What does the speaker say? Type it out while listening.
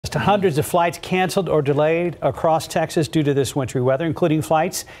to hundreds of flights canceled or delayed across Texas due to this wintry weather, including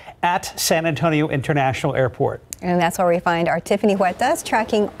flights at San Antonio International Airport. And that's where we find our Tiffany Huertas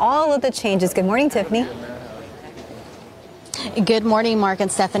tracking all of the changes. Good morning, Tiffany. Good morning, Mark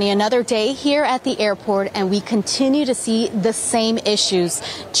and Stephanie. Another day here at the airport, and we continue to see the same issues.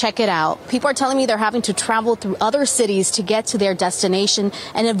 Check it out. People are telling me they're having to travel through other cities to get to their destination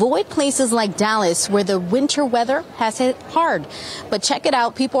and avoid places like Dallas, where the winter weather has hit hard. But check it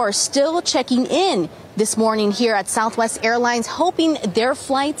out. People are still checking in this morning here at Southwest Airlines, hoping their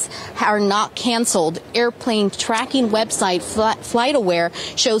flights are not canceled. Airplane tracking website FlightAware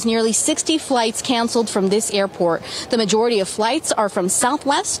shows nearly 60 flights canceled from this airport. The majority of flights are from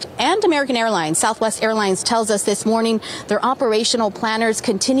Southwest and American Airlines. Southwest Airlines tells us this morning their operational planners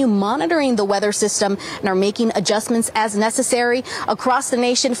continue monitoring the weather system and are making adjustments as necessary. Across the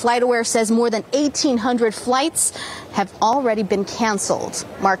nation, FlightAware says more than 1,800 flights have already been canceled.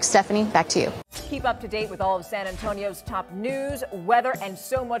 Mark, Stephanie, back to you. Keep up to date with all of San Antonio's top news, weather, and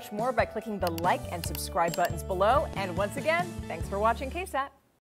so much more by clicking the like and subscribe buttons below. And once again, thanks for watching KSAT.